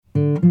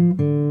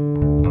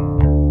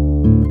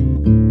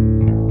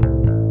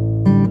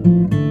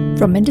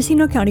From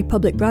Mendocino County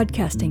Public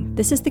Broadcasting,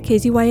 this is the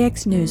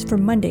KZYX News for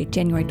Monday,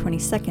 January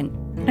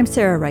 22nd. I'm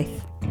Sarah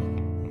Reith.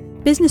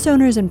 Business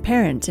owners and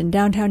parents in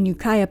downtown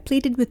Ukiah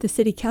pleaded with the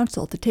City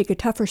Council to take a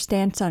tougher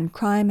stance on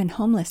crime and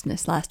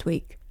homelessness last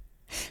week.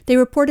 They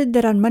reported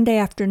that on Monday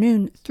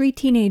afternoon, 3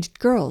 teenage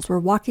girls were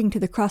walking to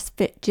the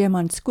CrossFit gym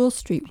on School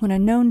Street when a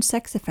known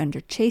sex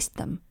offender chased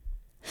them.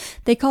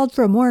 They called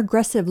for a more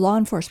aggressive law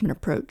enforcement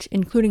approach,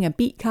 including a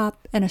beat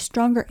cop and a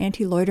stronger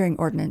anti-loitering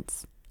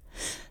ordinance.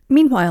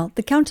 Meanwhile,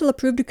 the council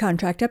approved a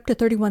contract up to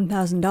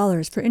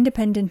 $31,000 for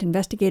Independent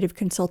Investigative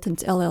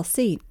Consultants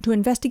LLC to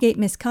investigate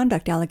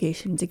misconduct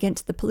allegations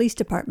against the police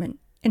department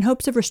in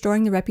hopes of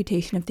restoring the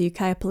reputation of the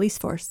Ukiah police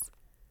force.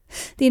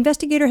 The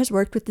investigator has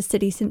worked with the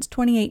city since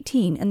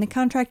 2018, and the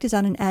contract is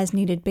on an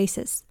as-needed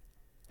basis.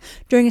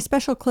 During a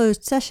special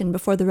closed session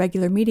before the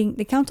regular meeting,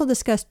 the council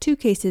discussed 2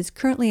 cases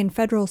currently in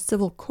federal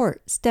civil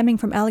court stemming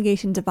from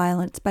allegations of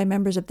violence by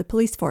members of the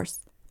police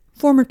force.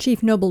 Former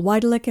Chief Noble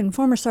Weidelich and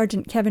former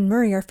Sergeant Kevin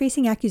Murray are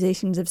facing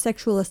accusations of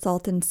sexual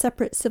assault in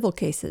separate civil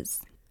cases.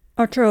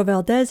 Arturo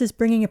Valdez is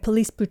bringing a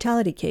police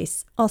brutality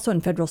case, also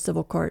in federal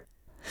civil court.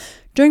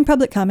 During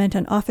public comment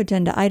on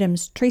off-agenda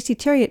items, Tracy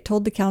Terriot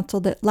told the council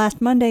that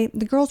last Monday,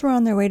 the girls were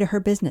on their way to her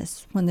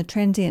business when the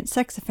transient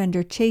sex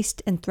offender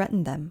chased and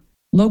threatened them.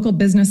 Local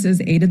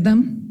businesses aided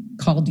them,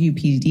 called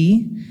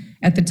UPD.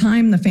 At the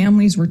time, the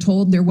families were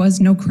told there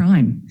was no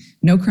crime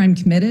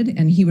committed,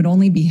 and he would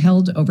only be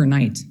held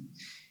overnight.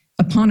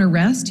 Upon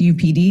arrest,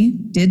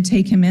 UPD did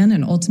take him in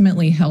and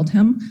ultimately held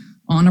him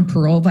on a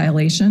parole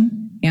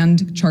violation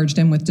and charged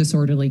him with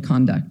disorderly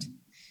conduct.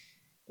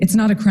 It's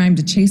not a crime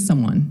to chase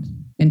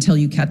someone until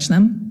you catch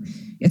them.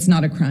 It's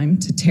not a crime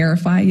to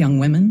terrify young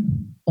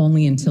women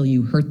only until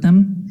you hurt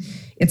them.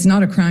 It's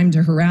not a crime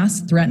to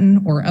harass,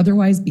 threaten, or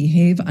otherwise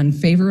behave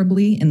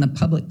unfavorably in the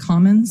public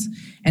commons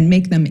and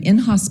make them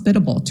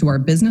inhospitable to our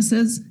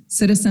businesses,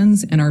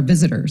 citizens, and our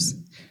visitors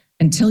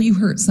until you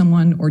hurt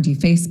someone or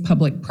deface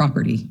public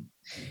property.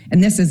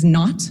 And this is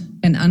not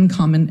an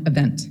uncommon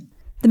event.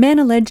 The man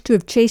alleged to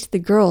have chased the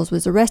girls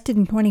was arrested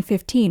in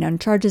 2015 on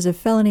charges of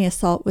felony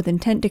assault with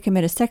intent to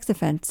commit a sex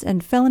offense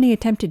and felony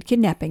attempted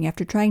kidnapping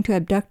after trying to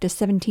abduct a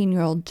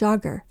 17-year-old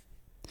jogger.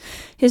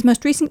 His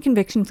most recent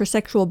conviction for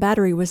sexual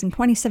battery was in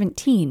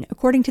 2017,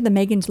 according to the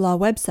Megan's Law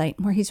website,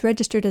 where he's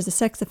registered as a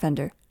sex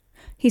offender.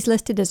 He's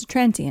listed as a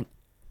transient.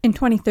 In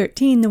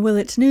 2013, the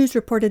Willits News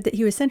reported that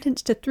he was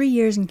sentenced to 3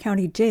 years in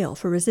county jail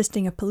for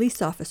resisting a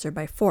police officer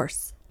by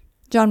force.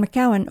 John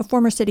McCowan, a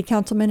former city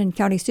councilman and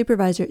county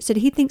supervisor, said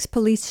he thinks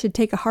police should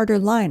take a harder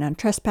line on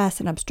trespass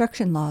and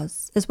obstruction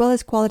laws, as well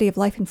as quality of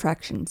life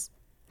infractions.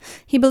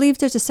 He believes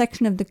there's a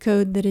section of the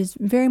code that is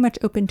very much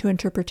open to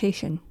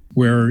interpretation.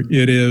 Where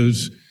it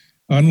is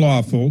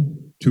unlawful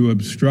to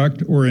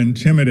obstruct or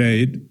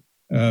intimidate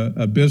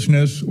a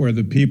business or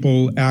the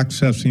people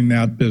accessing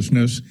that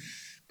business,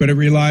 but it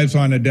relies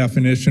on a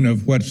definition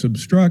of what's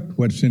obstruct,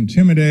 what's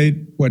intimidate,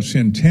 what's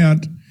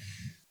intent.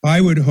 I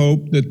would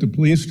hope that the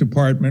police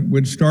department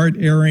would start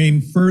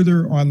erring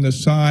further on the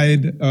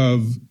side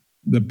of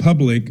the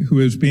public who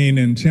is being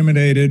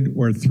intimidated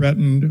or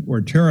threatened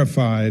or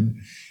terrified,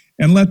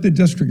 and let the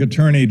district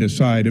attorney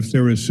decide if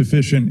there is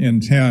sufficient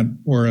intent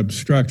or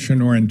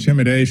obstruction or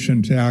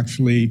intimidation to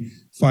actually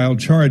file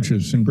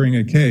charges and bring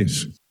a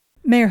case.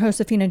 Mayor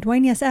Josefina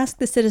Dueñas asked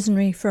the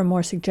citizenry for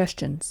more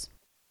suggestions.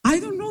 I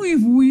don't know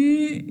if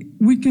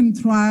we can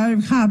try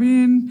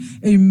having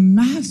a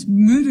mass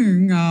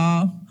meeting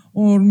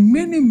or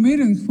many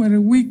meetings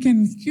where we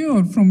can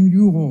hear from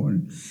you all.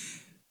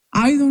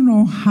 I don't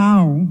know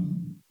how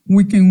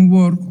we can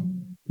work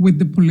with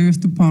the police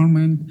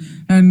department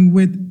and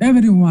with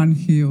everyone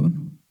here.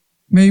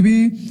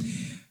 Maybe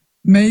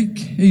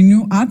make a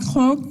new ad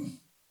hoc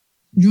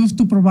just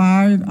to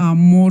provide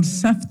more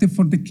safety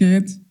for the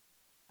kids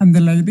and the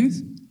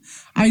ladies.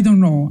 I don't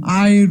know.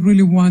 I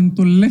really want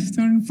to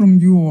listen from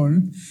you all.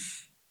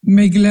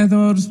 Make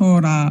letters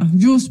or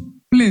just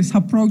please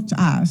approach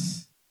us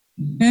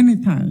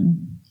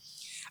anytime.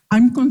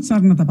 I'm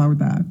concerned about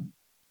that.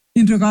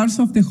 In regards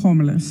of the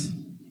homeless,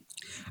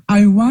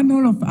 I want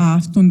all of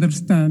us to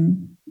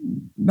understand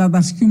that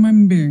as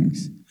human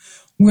beings,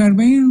 we are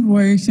being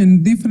raised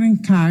in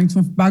different kinds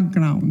of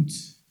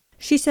backgrounds.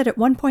 She said at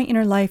one point in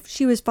her life,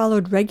 she was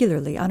followed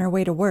regularly on her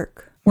way to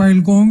work.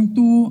 While going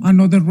to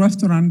another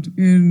restaurant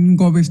in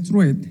Gobi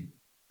Street,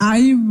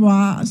 I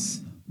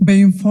was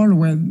being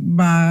followed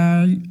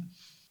by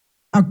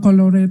a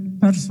colored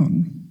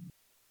person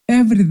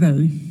every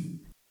day.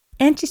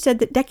 And she said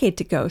that decades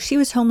ago, she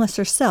was homeless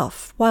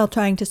herself while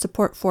trying to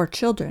support 4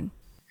 children.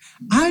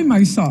 I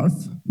myself,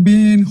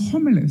 being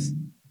homeless,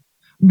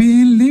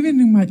 being living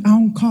in my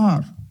own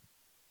car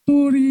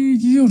 30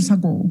 years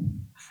ago,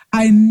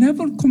 I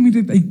never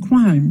committed a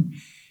crime.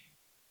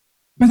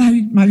 But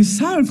I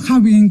myself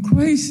have been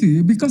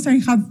crazy because I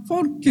had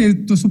 4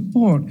 kids to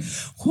support.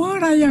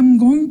 Where I am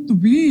going to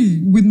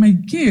be with my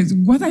kids,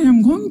 what I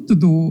am going to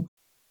do.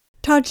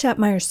 Todd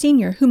Schapmeyer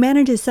Sr., who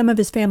manages some of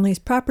his family's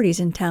properties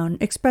in town,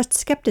 expressed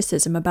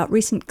skepticism about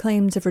recent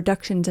claims of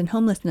reductions in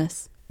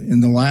homelessness.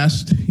 In the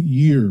last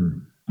year,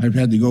 I've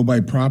had to go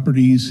by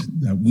properties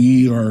that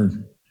we are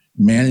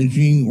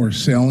managing or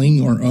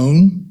selling or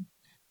own.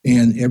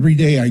 And every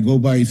day I go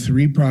by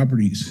 3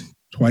 properties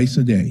twice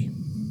a day.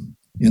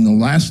 In the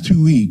last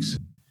 2 weeks,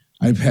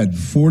 I've had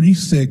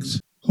 46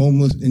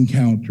 homeless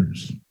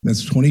encounters.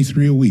 That's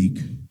 23 a week,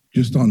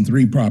 just on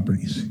 3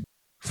 properties.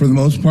 For the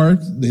most part,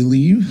 they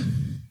leave.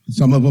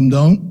 Some of them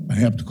don't. I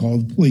have to call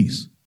the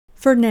police.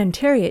 Ferdinand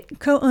Terriot,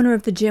 co-owner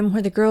of the gym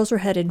where the girls were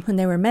headed when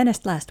they were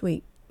menaced last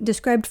week,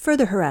 described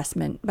further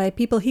harassment by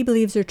people he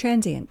believes are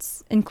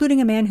transients, including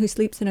a man who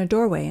sleeps in a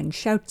doorway and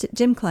shouts at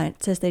gym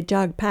clients as they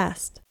jog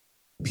past.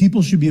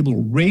 People should be able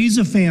to raise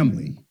a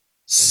family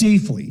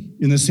safely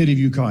in the city of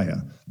Ukiah.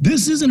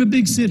 This isn't a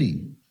big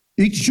city.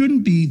 It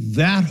shouldn't be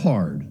that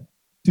hard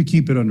to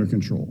keep it under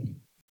control.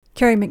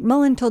 Carrie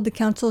McMullen told the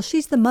council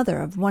she's the mother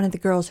of one of the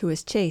girls who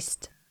was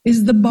chased.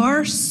 Is the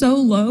bar so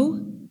low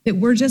that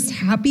we're just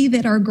happy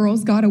that our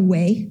girls got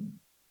away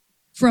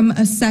from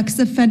a sex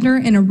offender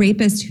and a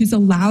rapist who's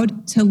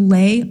allowed to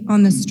lay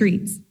on the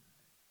streets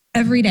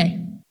every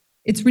day?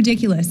 It's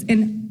ridiculous.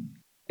 And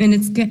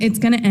it's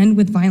going to end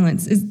with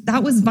violence.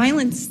 That was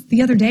violence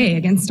the other day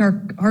against our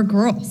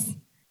girls.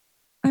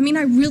 I mean,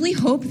 I really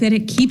hope that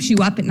it keeps you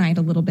up at night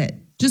a little bit,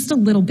 just a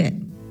little bit.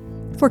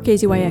 For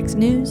KZYX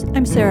News,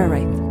 I'm Sarah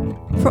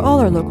Reith. For all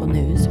our local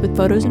news, with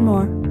photos and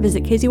more,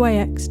 visit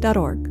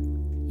kzyx.org.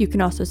 You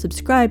can also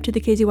subscribe to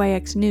the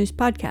KZYX News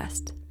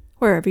podcast,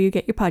 wherever you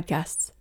get your podcasts.